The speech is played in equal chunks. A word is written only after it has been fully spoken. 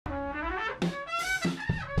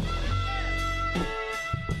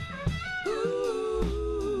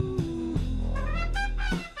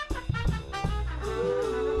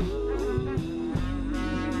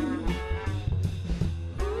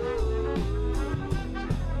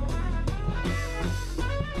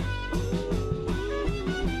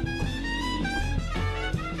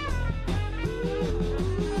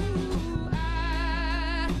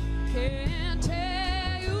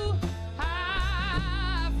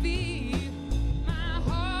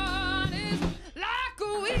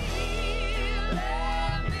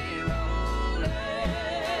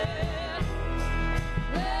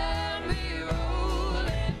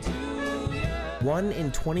1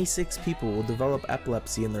 in 26 people will develop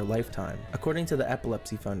epilepsy in their lifetime, according to the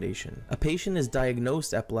Epilepsy Foundation. A patient is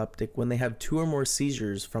diagnosed epileptic when they have 2 or more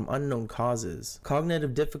seizures from unknown causes.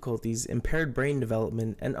 Cognitive difficulties, impaired brain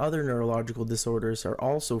development, and other neurological disorders are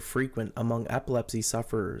also frequent among epilepsy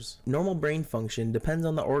sufferers. Normal brain function depends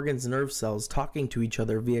on the organ's nerve cells talking to each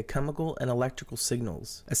other via chemical and electrical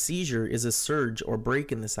signals. A seizure is a surge or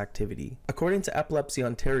break in this activity. According to Epilepsy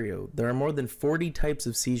Ontario, there are more than 40 types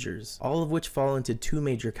of seizures, all of which fall into 2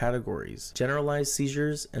 major categories: generalized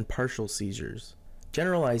seizures and partial seizures.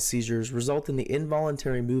 Generalized seizures result in the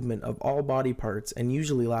involuntary movement of all body parts and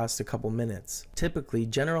usually last a couple minutes. Typically,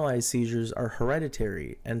 generalized seizures are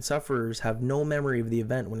hereditary and sufferers have no memory of the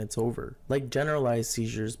event when it's over. Like generalized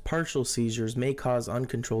seizures, partial seizures may cause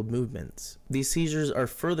uncontrolled movements. These seizures are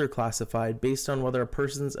further classified based on whether a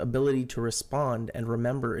person's ability to respond and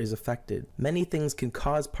remember is affected. Many things can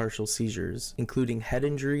cause partial seizures, including head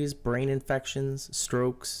injuries, brain infections,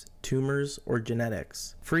 strokes, tumors, or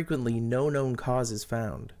genetics. Frequently, no known cause is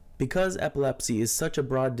found. Because epilepsy is such a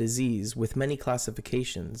broad disease with many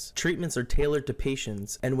classifications, treatments are tailored to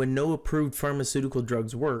patients, and when no approved pharmaceutical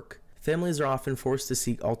drugs work, families are often forced to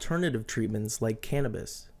seek alternative treatments like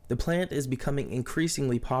cannabis. The plant is becoming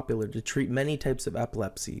increasingly popular to treat many types of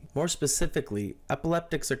epilepsy. More specifically,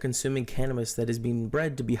 epileptics are consuming cannabis that is being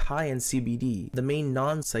bred to be high in CBD, the main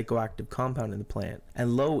non-psychoactive compound in the plant,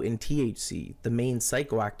 and low in THC, the main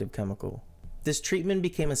psychoactive chemical. This treatment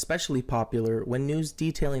became especially popular when news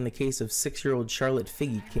detailing the case of 6-year-old Charlotte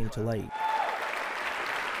Figge came to light.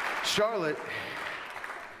 Charlotte,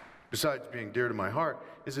 besides being dear to my heart,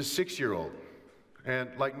 is a 6-year-old. And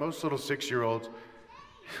like most little 6-year-olds,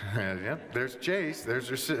 yeah, there's Chase, there's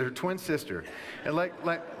her twin sister. And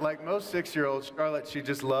like most 6-year-olds, Charlotte, she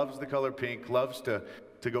just loves the color pink, loves to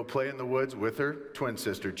go play in the woods with her twin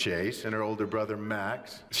sister Chase and her older brother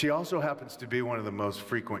Max. She also happens to be one of the most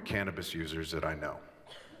frequent cannabis users that I know.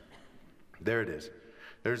 There it is.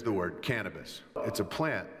 There's the word, cannabis. It's a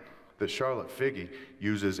plant that Charlotte Figge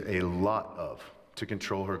uses a lot of to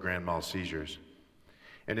control her grand mal seizures.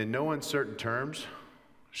 And in no uncertain terms,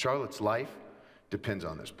 Charlotte's life depends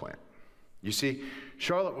on this plant. You see,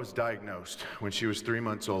 Charlotte was diagnosed when she was 3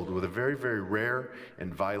 months old with a very, very rare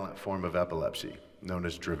and violent form of epilepsy known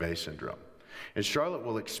as Dravet syndrome. And Charlotte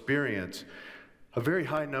will experience a very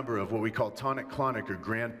high number of what we call tonic-clonic or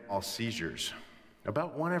grand mal seizures,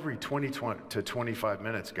 about 1 every 20 to 25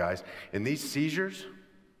 minutes, guys. And these seizures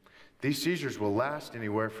will last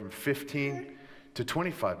anywhere from 15 to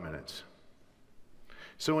 25 minutes.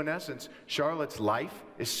 So in essence, Charlotte's life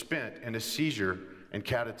is spent in a seizure and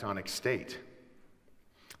catatonic state.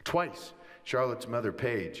 Twice, Charlotte's mother,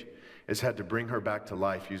 Paige, has had to bring her back to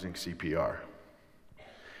life using CPR.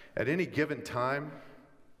 At any given time,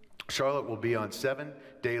 Charlotte will be on 7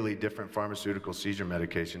 daily different pharmaceutical seizure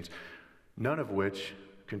medications, none of which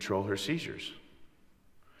control her seizures.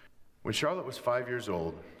 When Charlotte was 5 years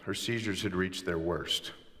old, her seizures had reached their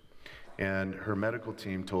worst. And her medical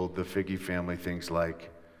team told the Figge family things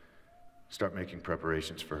like, start making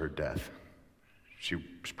preparations for her death. She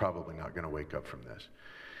was probably not going to wake up from this.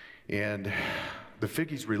 And the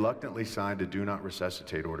Figges reluctantly signed a do not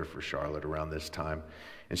resuscitate order for Charlotte around this time.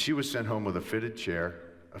 And she was sent home with a fitted chair,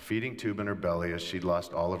 a feeding tube in her belly as she'd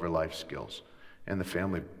lost all of her life skills. And the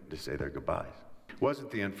family to say their goodbyes. It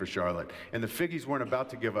wasn't the end for Charlotte. And the Figges weren't about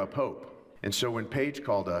to give up hope. And so when Paige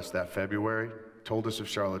called us that February, told us of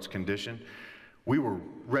Charlotte's condition, we were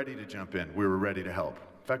ready to jump in. We were ready to help.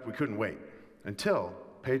 In fact, we couldn't wait until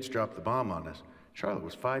Paige dropped the bomb on us. Charlotte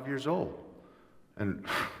was 5 years old. And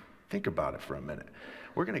think about it for a minute.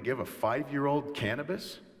 We're going to give a 5-year-old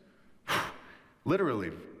cannabis?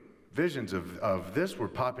 Literally, visions of this were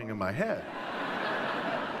popping in my head.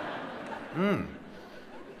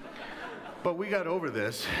 But we got over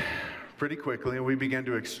this pretty quickly, and we began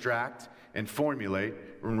to extract and formulate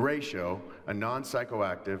in ratio a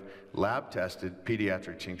non-psychoactive, lab-tested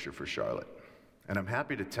pediatric tincture for Charlotte. And I'm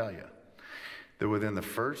happy to tell you that within the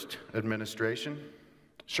first administration,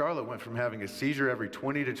 Charlotte went from having a seizure every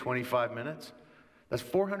 20 to 25 minutes, that's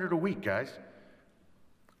 400 a week, guys,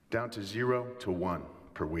 down to 0 to 1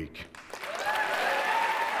 per week.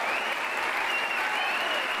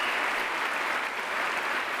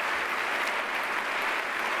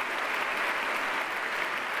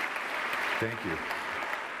 Thank you.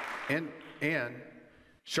 And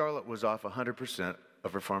Charlotte was off 100%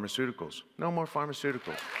 of her pharmaceuticals. No more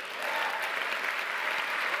pharmaceuticals.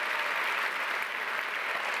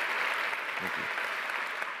 Thank you.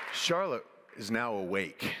 Charlotte is now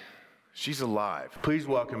awake. She's alive. Please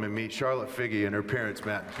welcome and meet Charlotte Figge and her parents,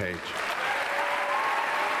 Matt and Paige.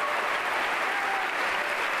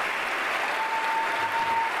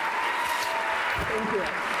 Thank you.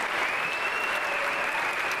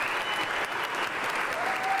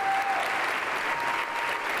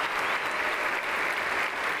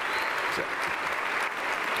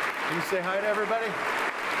 Can you say hi to everybody?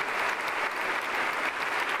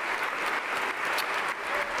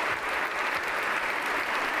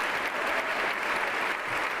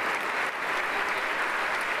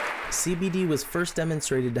 CBD was first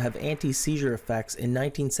demonstrated to have anti-seizure effects in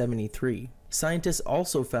 1973. Scientists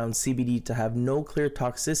also found CBD to have no clear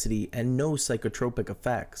toxicity and no psychotropic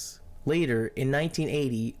effects. Later, in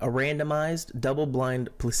 1980, a randomized, double-blind,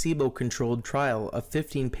 placebo-controlled trial of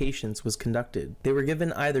 15 patients was conducted. They were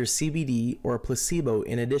given either CBD or a placebo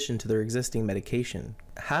in addition to their existing medication.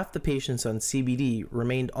 Half the patients on CBD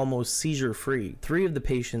remained almost seizure-free. 3 of the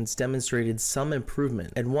patients demonstrated some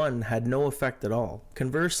improvement, and 1 had no effect at all.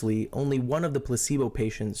 Conversely, only 1 of the placebo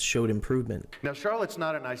patients showed improvement. Now, Charlotte's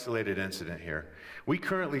not an isolated incident here. We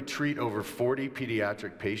currently treat over 40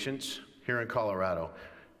 pediatric patients here in Colorado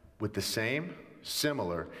with the same,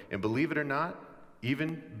 similar, and believe it or not,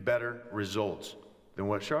 even better results than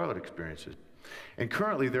what Charlotte experiences. And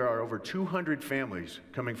currently there are over 200 families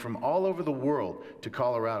coming from all over the world to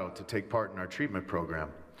Colorado to take part in our treatment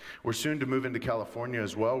program. We're soon to move into California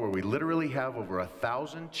as well, where we literally have over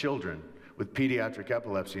 1,000 children with pediatric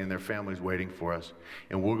epilepsy and their families waiting for us.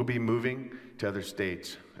 And we'll be moving to other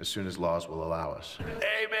states as soon as laws will allow us.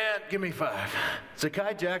 Amen. Give me 5.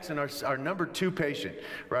 Zakai Jackson, our number 2 patient,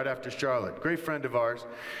 right after Charlotte. Great friend of ours.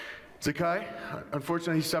 Zakai,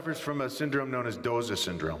 unfortunately, he suffers from a syndrome known as DOSA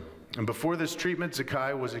syndrome. And before this treatment,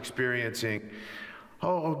 Zakai was experiencing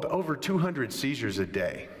over 200 seizures a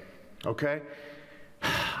day. Okay?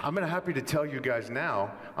 I'm happy to tell you guys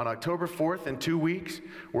now, on October 4th in 2 weeks,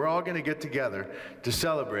 we're all going to get together to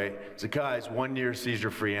celebrate Zakai's 1-year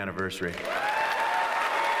seizure-free anniversary.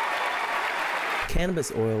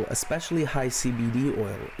 Cannabis oil, especially high CBD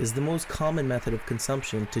oil, is the most common method of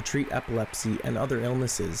consumption to treat epilepsy and other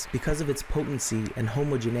illnesses because of its potency and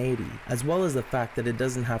homogeneity, as well as the fact that it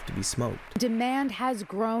doesn't have to be smoked. Demand has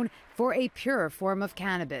grown for a purer form of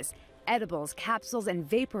cannabis. Edibles, capsules, and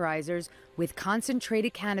vaporizers with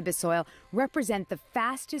concentrated cannabis oil represent the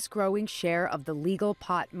fastest growing share of the legal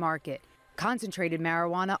pot market. Concentrated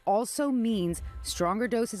marijuana also means stronger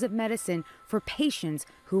doses of medicine for patients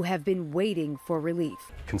who have been waiting for relief.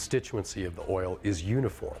 Constituency of the oil is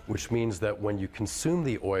uniform, which means that when you consume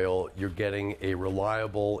the oil, you're getting a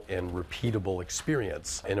reliable and repeatable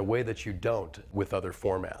experience in a way that you don't with other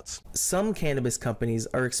formats. Some cannabis companies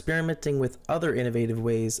are experimenting with other innovative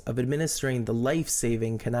ways of administering the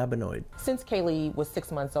life-saving cannabinoid. Since Kaylee was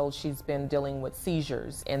 6 months old, she's been dealing with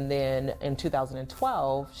seizures. And then in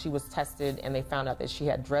 2012, she was tested and they found out that she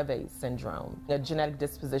had Dravet syndrome, a genetic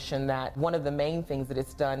disposition that one of the main things that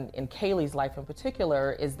it's done in Kaylee's life in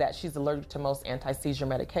particular is that she's allergic to most anti-seizure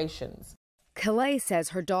medications. Calais says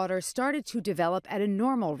her daughter started to develop at a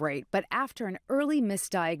normal rate, but after an early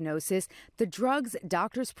misdiagnosis, the drugs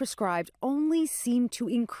doctors prescribed only seemed to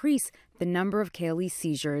increase the number of Kaylee's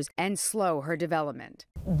seizures and slow her development.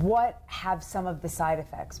 What have some of the side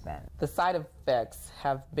effects been? The side effects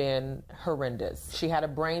have been horrendous. She had a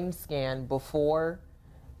brain scan before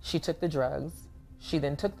she took the drugs. She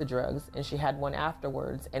then took the drugs and she had one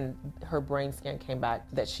afterwards, and her brain scan came back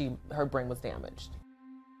that her brain was damaged.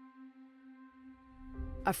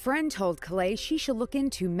 A friend told Calais she should look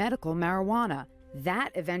into medical marijuana. That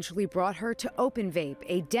eventually brought her to Open Vape,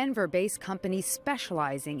 a Denver-based company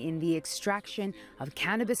specializing in the extraction of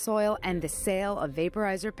cannabis oil and the sale of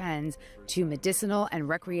vaporizer pens to medicinal and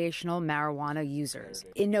recreational marijuana users.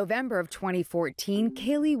 In November of 2014,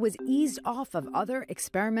 Kaylee was eased off of other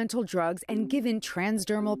experimental drugs and given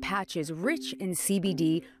transdermal patches rich in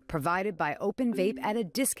CBD provided by Open Vape at a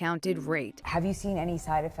discounted rate. Have you seen any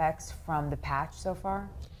side effects from the patch so far?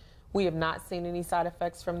 We have not seen any side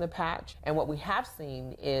effects from the patch, and what we have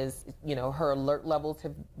seen is, her alert levels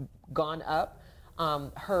have gone up.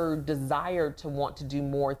 Her desire to want to do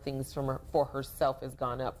more things for herself has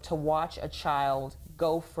gone up. To watch a child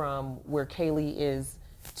go from where Kaylee is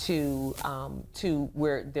to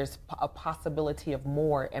where there's a possibility of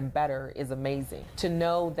more and better is amazing. To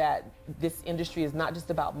know that this industry is not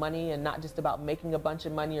just about money and not just about making a bunch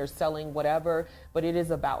of money or selling whatever, but it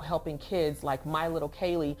is about helping kids like my little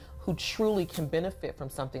Kaylee who truly can benefit from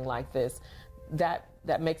something like this,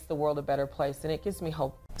 that makes the world a better place, and it gives me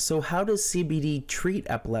hope. So how does CBD treat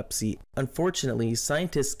epilepsy? Unfortunately,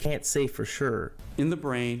 scientists can't say for sure. In the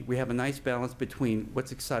brain, we have a nice balance between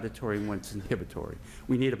what's excitatory and what's inhibitory.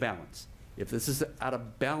 We need a balance. If this is out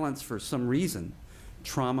of balance for some reason,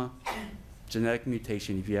 trauma, genetic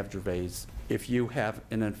mutation, if you have Dravet's, if you have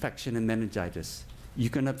an infection and meningitis, You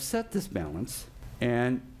can upset this balance,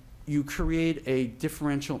 and you create a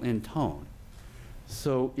differential in tone.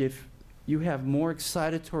 So if you have more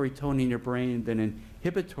excitatory tone in your brain than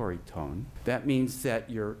inhibitory tone, that means that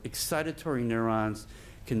your excitatory neurons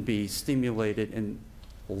can be stimulated and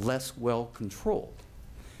less well controlled.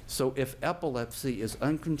 So if epilepsy is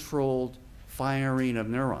uncontrolled firing of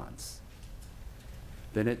neurons,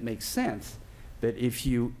 then it makes sense that if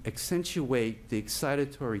you accentuate the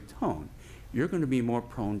excitatory tone, you're going to be more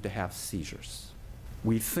prone to have seizures.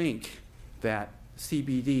 We think that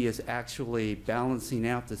CBD is actually balancing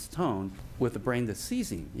out this tone with a brain that's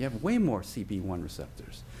seizing. You have way more CB1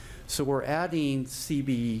 receptors. So we're adding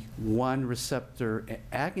CB1 receptor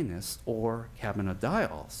agonists or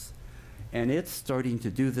cannabidiols, and it's starting to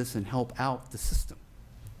do this and help out the system.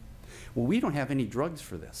 Well, we don't have any drugs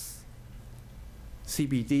for this.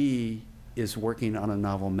 CBD is working on a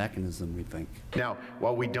novel mechanism, we think. Now,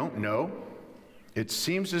 while we don't know, it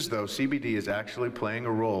seems as though CBD is actually playing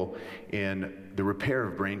a role in the repair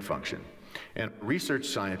of brain function. And research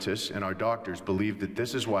scientists and our doctors believe that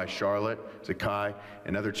this is why Charlotte, Zakai,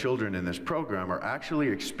 and other children in this program are actually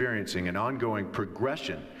experiencing an ongoing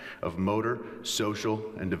progression of motor, social,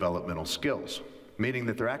 and developmental skills, meaning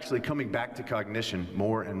that they're actually coming back to cognition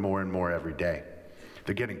more and more and more every day.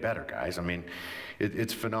 They're getting better, guys. I mean,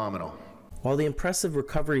 it's phenomenal. While the impressive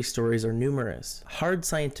recovery stories are numerous, hard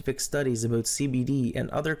scientific studies about CBD and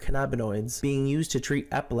other cannabinoids being used to treat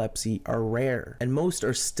epilepsy are rare, and most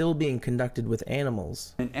are still being conducted with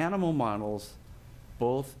animals. In animal models,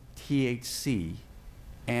 both THC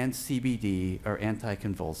and CBD are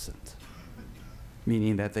anticonvulsant,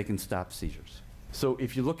 meaning that they can stop seizures. So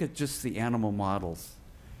if you look at just the animal models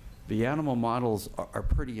are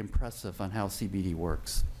pretty impressive on how CBD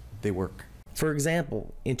works. They work. For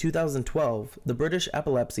example, in 2012, the British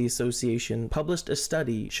Epilepsy Association published a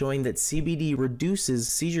study showing that CBD reduces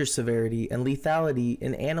seizure severity and lethality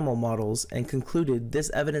in animal models and concluded this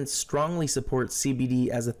evidence strongly supports CBD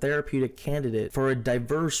as a therapeutic candidate for a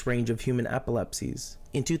diverse range of human epilepsies.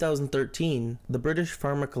 In 2013, the British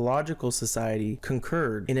Pharmacological Society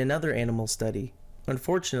concurred in another animal study.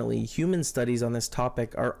 Unfortunately, human studies on this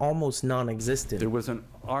topic are almost non-existent. There was an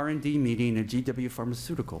R&D meeting at GW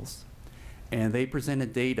Pharmaceuticals, and they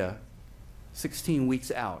presented data 16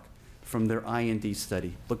 weeks out from their IND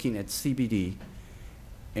study looking at CBD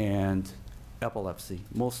and epilepsy,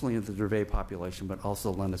 mostly in the Dravet population, but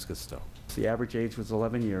also Lennox-Gastaut. The average age was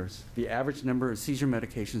 11 years. The average number of seizure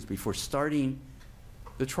medications before starting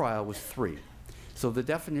the trial was 3. So the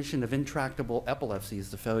definition of intractable epilepsy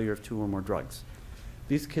is the failure of 2 or more drugs.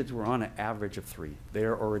 These kids were on an average of 3. They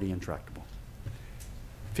are already intractable.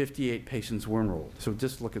 58 patients were enrolled. So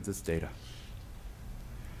just look at this data.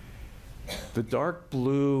 The dark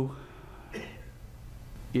blue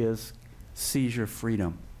is seizure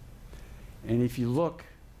freedom. And if you look,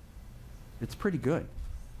 it's pretty good.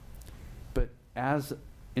 But as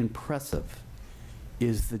impressive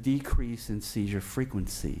is the decrease in seizure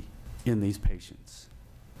frequency in these patients.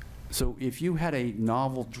 So if you had a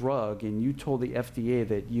novel drug and you told the FDA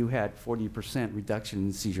that you had 40% reduction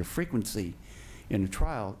in seizure frequency in a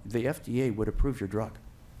trial, the FDA would approve your drug,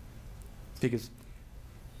 because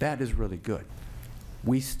that is really good.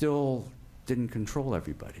 We still didn't control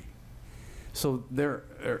everybody. So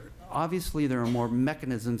obviously there are more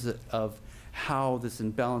mechanisms of how this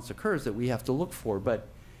imbalance occurs that we have to look for, but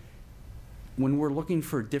when we're looking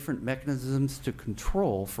for different mechanisms to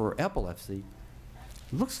control for epilepsy,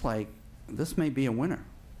 it looks like this may be a winner,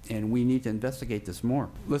 and we need to investigate this more.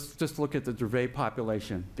 Let's just look at the Dravet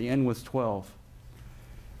population. The N was 12.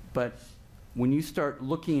 But when you start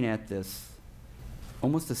looking at this,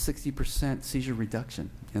 almost a 60% seizure reduction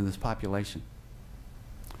in this population.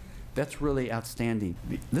 That's really outstanding.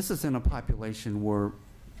 This is in a population where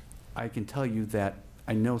I can tell you that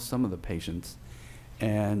I know some of the patients,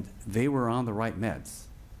 and they were on the right meds.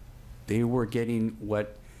 They were getting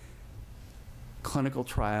what clinical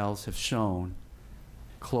trials have shown: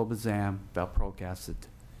 clobazam, valproic acid,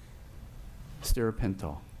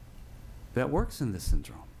 stiripentol. That works in this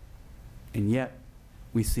syndrome. And yet,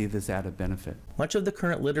 we see this added benefit. Much of the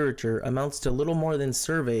current literature amounts to little more than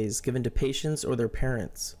surveys given to patients or their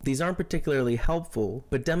parents. These aren't particularly helpful,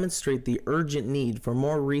 but demonstrate the urgent need for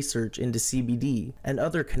more research into CBD and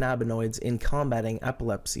other cannabinoids in combating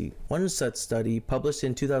epilepsy. One such study, published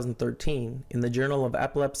in 2013 in the Journal of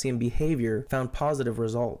Epilepsy and Behavior, found positive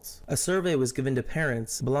results. A survey was given to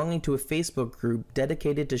parents belonging to a Facebook group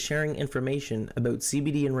dedicated to sharing information about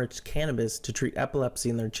CBD-enriched cannabis to treat epilepsy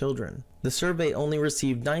in their children. The survey only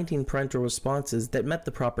received 19 parental responses that met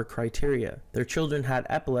the proper criteria. Their children had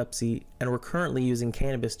epilepsy and were currently using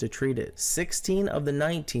cannabis to treat it. 16 of the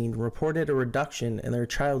 19 reported a reduction in their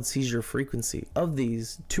child's seizure frequency. Of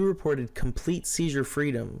these, 2 reported complete seizure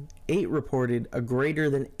freedom, 8 reported a greater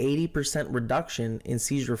than 80% reduction in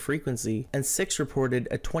seizure frequency, and 6 reported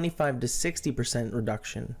a 25 to 60%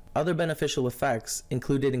 reduction. Other beneficial effects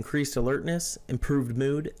included increased alertness, improved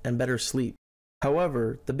mood, and better sleep.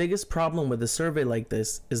 However, the biggest problem with a survey like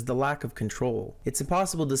this is the lack of control. It's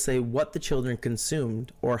impossible to say what the children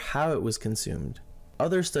consumed or how it was consumed.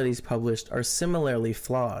 Other studies published are similarly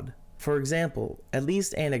flawed. For example, at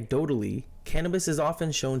least anecdotally, cannabis is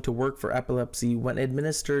often shown to work for epilepsy when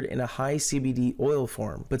administered in a high CBD oil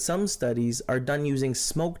form, but some studies are done using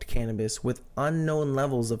smoked cannabis with unknown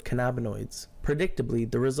levels of cannabinoids. Predictably,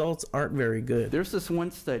 the results aren't very good. There's this one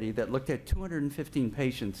study that looked at 215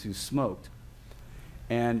 patients who smoked,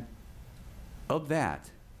 and of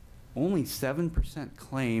that, only 7%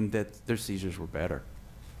 claimed that their seizures were better.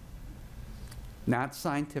 Not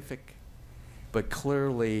scientific, but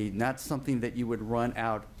clearly not something that you would run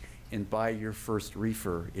out and buy your first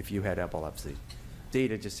reefer if you had epilepsy.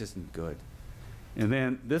 Data just isn't good. And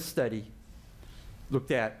then this study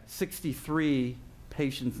looked at 63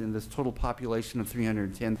 patients in this total population of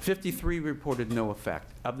 310. 53 reported no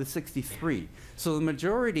effect of the 63. So the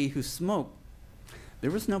majority who smoked, there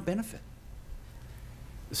was no benefit.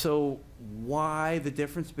 So why the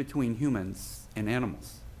difference between humans and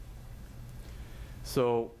animals?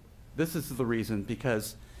 So this is the reason,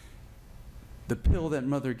 because the pill that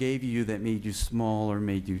mother gave you that made you small or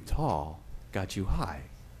made you tall got you high.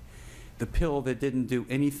 The pill that didn't do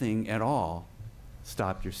anything at all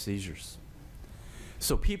stopped your seizures.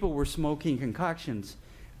 So people were smoking concoctions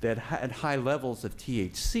that had high levels of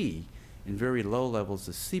THC and very low levels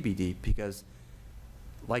of CBD because,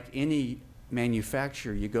 like any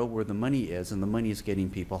manufacturer, you go where the money is, and the money is getting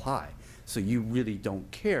people high. So you really don't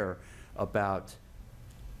care about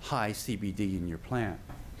high CBD in your plant.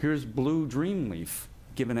 Here's Blue Dream Leaf,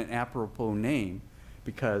 given an apropos name,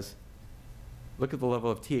 because look at the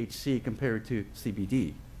level of THC compared to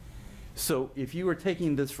CBD. So if you were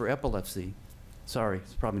taking this for epilepsy, sorry,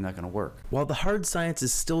 it's probably not going to work. While the hard science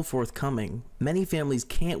is still forthcoming, many families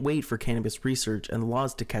can't wait for cannabis research and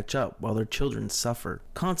laws to catch up while their children suffer.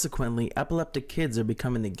 Consequently, epileptic kids are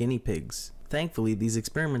becoming the guinea pigs. Thankfully, these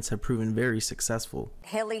experiments have proven very successful.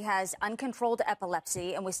 Haley has uncontrolled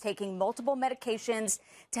epilepsy and was taking multiple medications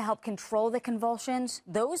to help control the convulsions.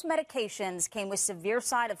 Those medications came with severe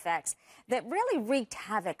side effects that really wreaked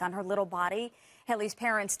havoc on her little body. Haley's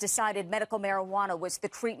parents decided medical marijuana was the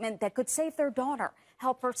treatment that could save their daughter,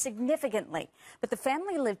 help her significantly. But the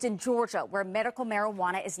family lived in Georgia, where medical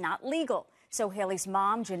marijuana is not legal. So Haley's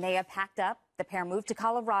mom, Janaea, packed up. The pair moved to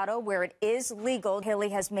Colorado, where it is legal. Haley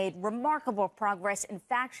has made remarkable progress. In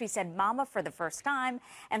fact, she said mama for the first time,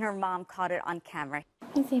 and her mom caught it on camera.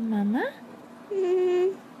 You say mama?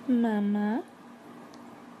 Mama.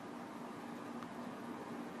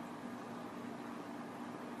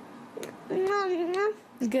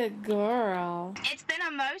 Good girl. It's been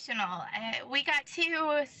emotional. We got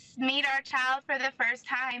to meet our child for the first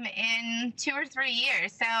time in 2 or 3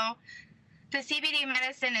 years. So the CBD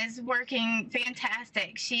medicine is working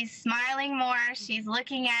fantastic. She's smiling more. She's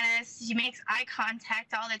looking at us. She makes eye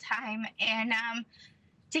contact all the time. And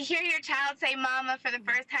to hear your child say mama for the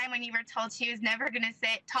first time when you were told she was never going to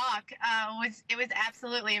talk was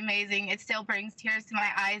absolutely amazing. It still brings tears to my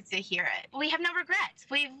eyes to hear it. We have no regrets.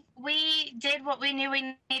 We did what we knew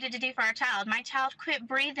we needed to do for our child. My child quit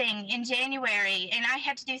breathing in January, and I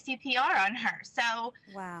had to do CPR on her. So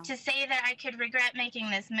wow. To say that I could regret making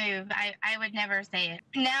this move, I would never say it.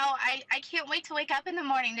 Now I can't wait to wake up in the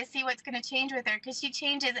morning to see what's going to change with her, because she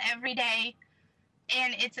changes every day.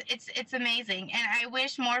 And it's amazing, and I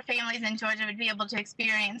wish more families in Georgia would be able to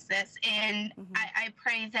experience this. And I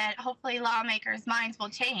pray that hopefully lawmakers' minds will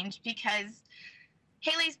change, because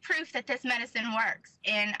Haley's proof that this medicine works.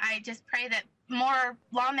 And I just pray that more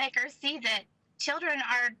lawmakers see that children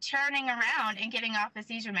are turning around and getting off of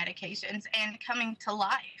seizure medications and coming to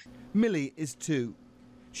life. Millie is 2.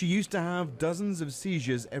 She used to have dozens of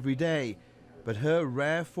seizures every day, but her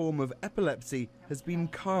rare form of epilepsy has been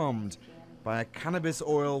calmed by a cannabis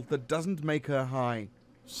oil that doesn't make her high.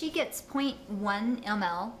 She gets 0.1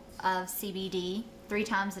 ml of CBD 3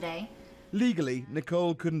 times a day. Legally,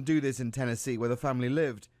 Nicole couldn't do this in Tennessee, where the family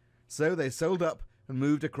lived. So they sold up and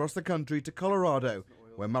moved across the country to Colorado,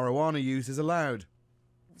 where marijuana use is allowed.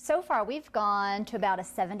 So far, we've gone to about a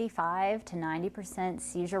 75 to 90%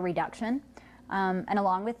 seizure reduction. And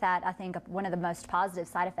along with that, I think one of the most positive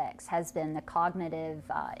side effects has been the cognitive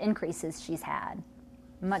increases she's had.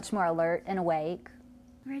 Much more alert and awake.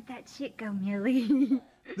 Where'd that shit go, Millie?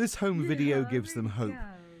 This home video gives them hope.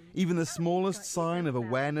 Even the smallest sign of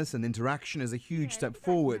awareness and interaction is a huge step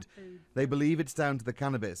forward. They believe it's down to the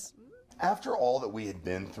cannabis. After all that we had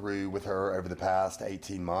been through with her over the past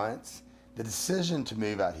 18 months, the decision to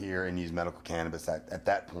move out here and use medical cannabis at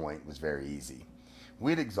that point was very easy.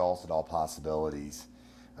 We'd exhausted all possibilities,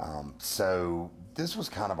 so this was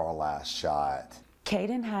kind of our last shot.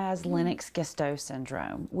 Caden has Lennox-Gastaut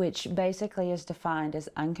syndrome, which basically is defined as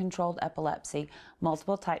uncontrolled epilepsy,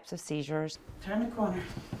 multiple types of seizures. Turn the corner.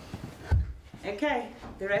 Okay,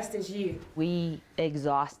 the rest is you. We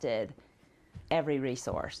exhausted every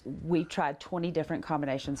resource. We tried 20 different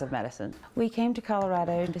combinations of medicine. We came to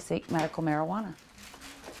Colorado to seek medical marijuana. All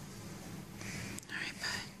right,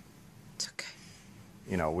 bud. It's okay.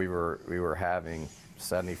 You know, we were having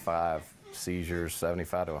 75 seizures,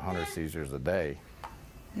 75 to 100 seizures a day.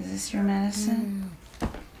 Is this your medicine?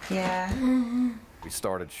 Yeah. We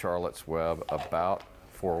started Charlotte's Web about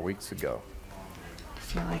 4 weeks ago. I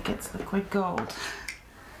feel like it's liquid gold.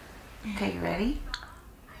 Okay, you ready?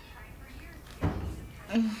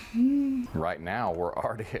 Right now, we're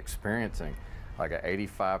already experiencing like an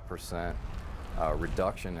 85%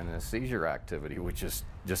 reduction in the seizure activity, which is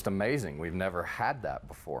just amazing. We've never had that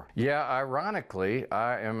before. Yeah, ironically,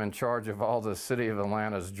 I am in charge of all the City of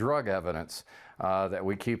Atlanta's drug evidence that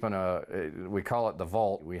we keep in we call it the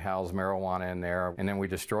vault. We house marijuana in there, and then we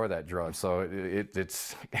destroy that drug. So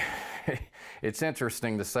it's it's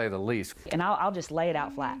interesting to say the least. And I'll just lay it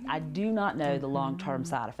out flat. I do not know the long-term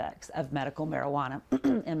side effects of medical marijuana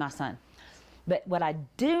in my son. But what I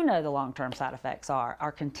do know the long-term side effects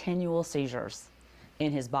are continual seizures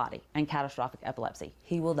in his body and catastrophic epilepsy.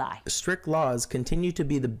 He will die. Strict laws continue to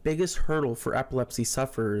be the biggest hurdle for epilepsy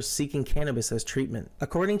sufferers seeking cannabis as treatment.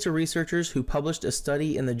 According to researchers who published a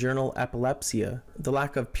study in the journal Epilepsia, the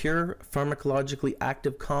lack of pure pharmacologically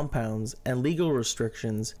active compounds and legal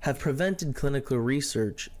restrictions have prevented clinical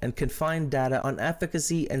research and confined data on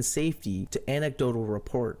efficacy and safety to anecdotal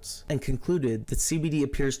reports, and concluded that CBD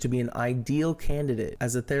appears to be an ideal candidate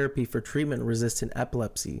as a therapy for treatment-resistant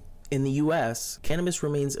epilepsy. In the US, cannabis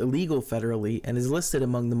remains illegal federally and is listed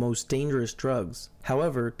among the most dangerous drugs.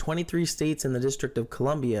 However, 23 states and the District of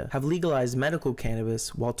Columbia have legalized medical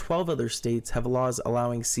cannabis, while 12 other states have laws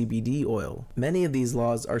allowing CBD oil. Many of these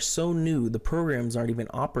laws are so new the programs aren't even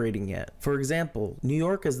operating yet. For example, New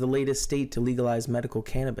York is the latest state to legalize medical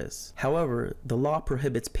cannabis. However, the law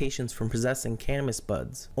prohibits patients from possessing cannabis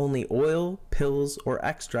buds. Only oil, pills, or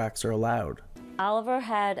extracts are allowed. Oliver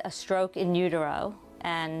had a stroke in utero,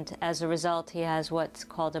 and as a result he has what's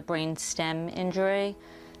called a brain stem injury.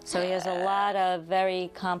 So he has a lot of very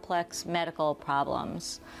complex medical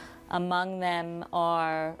problems. Among them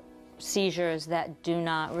are seizures that do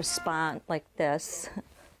not respond like this.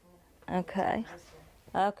 Okay.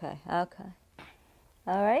 Okay, okay.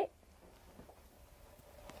 All right?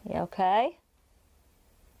 You okay?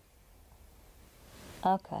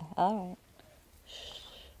 Okay, all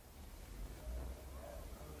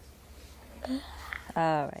right.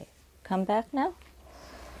 All right, come back now.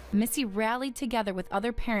 Missy rallied together with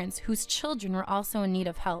other parents whose children were also in need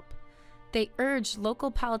of help. They urged local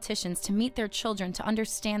politicians to meet their children to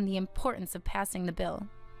understand the importance of passing the bill.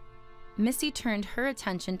 Missy turned her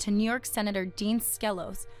attention to New York Senator Dean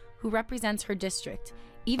Skelos, who represents her district,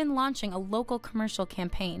 even launching a local commercial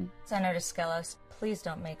campaign. Senator Skelos, please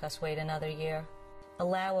don't make us wait another year.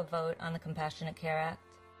 Allow a vote on the Compassionate Care Act.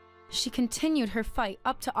 She continued her fight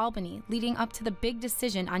up to Albany, leading up to the big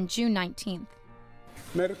decision on June 19th.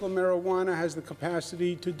 Medical marijuana has the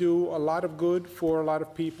capacity to do a lot of good for a lot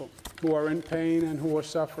of people who are in pain and who are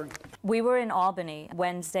suffering. We were in Albany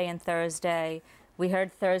Wednesday and Thursday. We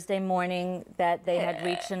heard Thursday morning that they had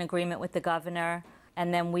reached an agreement with the governor,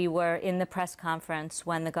 and then we were in the press conference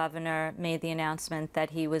when the governor made the announcement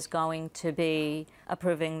that he was going to be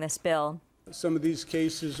approving this bill. Some of these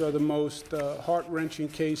cases are the most heart-wrenching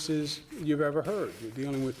cases you've ever heard. You're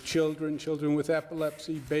dealing with children with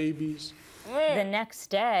epilepsy, babies. The next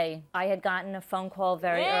day, I had gotten a phone call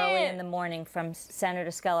very early in the morning from Senator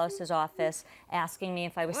Skelos' office asking me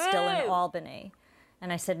if I was still in Albany.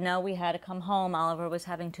 And I said, no, we had to come home. Oliver was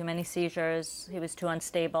having too many seizures. He was too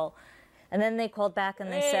unstable. And then they called back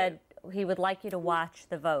and they said, he would like you to watch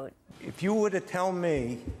the vote. If you were to tell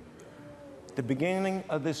me at the beginning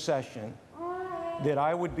of this session that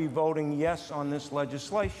I would be voting yes on this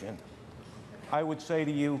legislation, I would say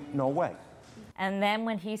to you, no way. And then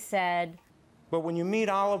when he said... But when you meet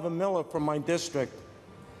Oliver Miller from my district,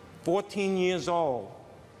 14 years old,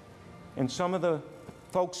 And some of the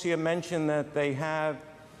folks here mentioned that they have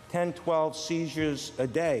 10, 12 seizures a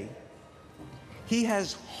day. He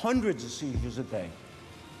has hundreds of seizures a day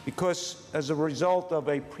because as a result of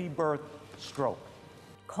a pre-birth stroke.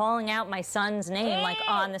 Calling out my son's name, like,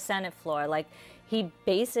 on the Senate floor. Like, he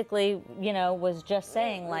basically, you know, was just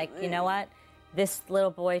saying, like, you know what? This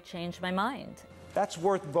little boy changed my mind. That's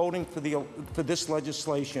worth voting for this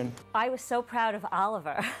legislation. I was so proud of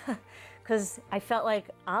Oliver because I felt like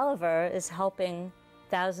Oliver is helping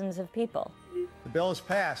thousands of people. The bill is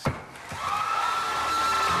passed.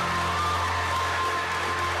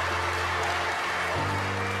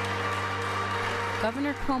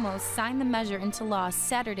 Governor Cuomo signed the measure into law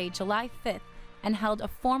Saturday, July 5th, and held a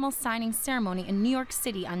formal signing ceremony in New York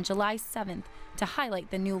City on July 7th to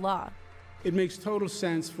highlight the new law. It makes total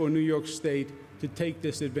sense for New York State to take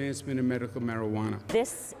this advancement in medical marijuana.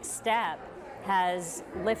 This step has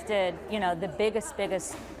lifted, you know, the biggest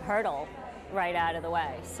hurdle right out of the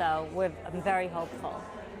way. So I'm very hopeful.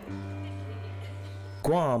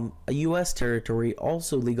 Guam, a U.S. territory,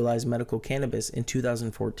 also legalized medical cannabis in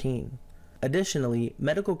 2014. Additionally,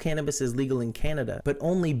 medical cannabis is legal in Canada, but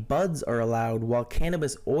only buds are allowed while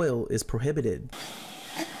cannabis oil is prohibited.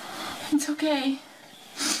 It's okay.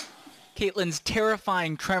 Caitlin's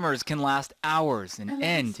terrifying tremors can last hours and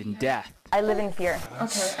end in death. I live in fear.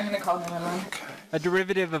 Okay, I'm gonna call 911. A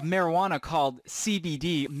derivative of marijuana called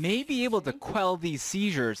CBD may be able to quell these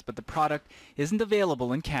seizures, but the product isn't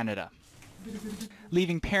available in Canada,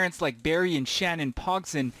 leaving parents like Barry and Shannon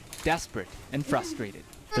Pogson desperate and frustrated.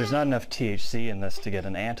 There's not enough THC in this to get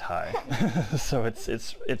an anti, so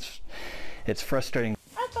it's frustrating.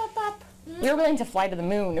 We were willing to fly to the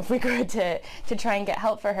moon if we could to try and get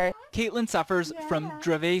help for her. Caitlin suffers from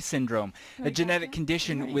Dravet syndrome, a genetic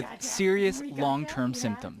condition with serious long-term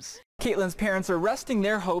symptoms. Caitlin's parents are resting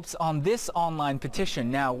their hopes on this online petition,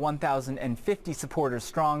 now 1,050 supporters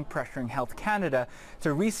strong, pressuring Health Canada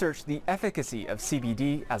to research the efficacy of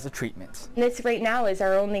CBD as a treatment. This right now is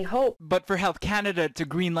our only hope. But for Health Canada to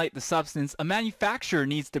greenlight the substance, a manufacturer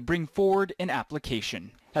needs to bring forward an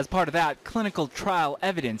application. As part of that, clinical trial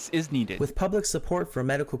evidence is needed. With public support for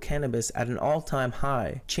medical cannabis at an all-time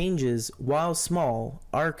high, changes, while small,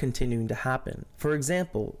 are continuing to happen. For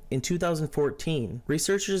example, in 2014,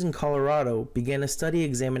 researchers in Colorado began a study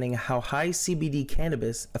examining how high CBD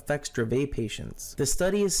cannabis affects Dravet patients. The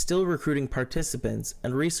study is still recruiting participants,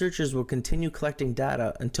 and researchers will continue collecting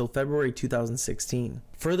data until February 2016.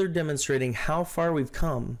 Further demonstrating how far we've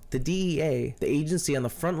come, the DEA, the agency on the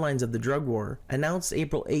front lines of the drug war, announced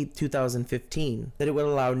April 8, 2015 that it would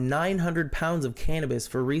allow 900 pounds of cannabis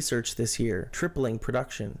for research this year, tripling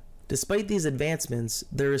production. Despite these advancements,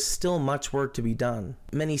 there is still much work to be done.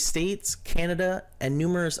 Many states, Canada, and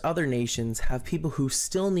numerous other nations have people who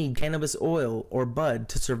still need cannabis oil or bud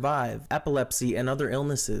to survive epilepsy and other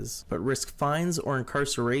illnesses, but risk fines or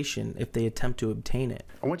incarceration if they attempt to obtain it.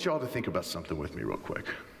 I want you all to think about something with me real quick.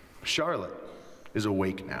 Charlotte is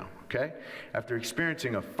awake now, okay? After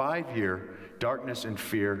experiencing a 5-year darkness and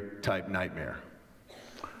fear type nightmare.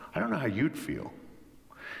 I don't know how you'd feel.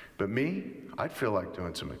 But me, I'd feel like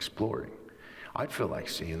doing some exploring. I'd feel like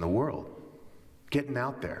seeing the world, getting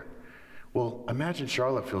out there. Well, imagine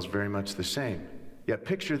Charlotte feels very much the same. Yet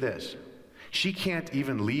picture this. She can't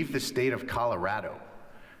even leave the state of Colorado.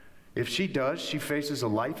 If she does, she faces a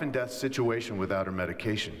life and death situation without her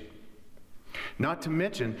medication. Not to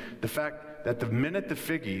mention the fact that the minute the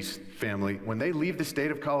Figgies family, when they leave the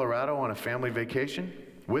state of Colorado on a family vacation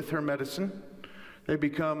with her medicine, they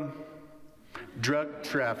become drug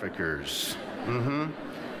traffickers.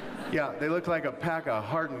 Yeah, they look like a pack of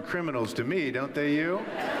hardened criminals to me, don't they, you?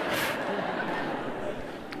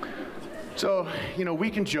 So, you know, we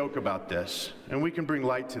can joke about this, and we can bring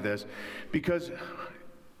light to this, because,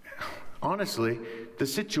 honestly, the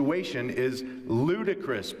situation is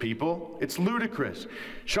ludicrous, people. It's ludicrous.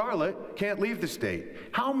 Charlotte can't leave the state.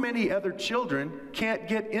 How many other children can't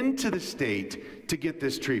get into the state to get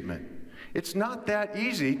this treatment? It's not that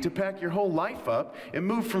easy to pack your whole life up and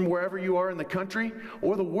move from wherever you are in the country,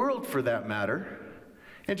 or the world for that matter,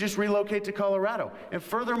 and just relocate to Colorado. And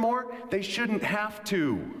furthermore, they shouldn't have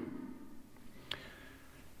to.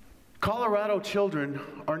 Colorado children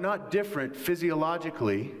are not different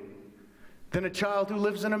physiologically than a child who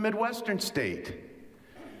lives in a Midwestern state.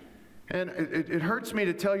 And it hurts me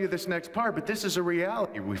to tell you this next part, but this is a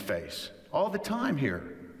reality we face all the time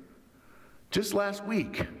here. Just last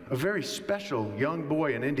week, a very special young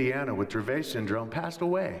boy in Indiana with Dravet syndrome passed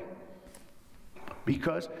away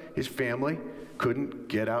because his family couldn't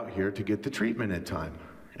get out here to get the treatment in time.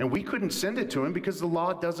 And we couldn't send it to him because the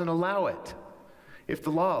law doesn't allow it. If the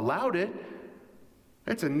law allowed it,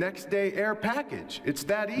 It's a next day air package. It's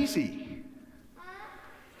that easy.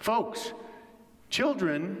 Folks,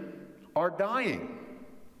 children are dying.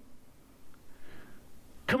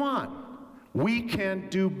 Come on. We can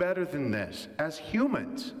do better than this. As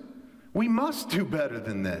humans, we must do better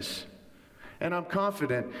than this. And I'm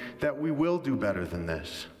confident that we will do better than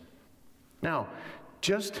this. Now,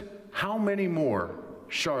 just how many more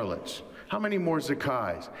Charlottes, how many more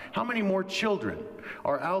Zakais, how many more children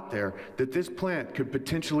are out there that this plant could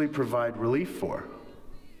potentially provide relief for?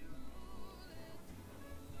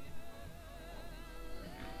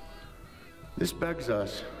 This begs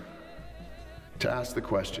us to ask the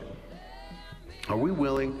question, are we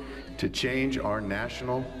willing to change our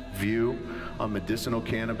national view on medicinal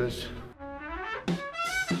cannabis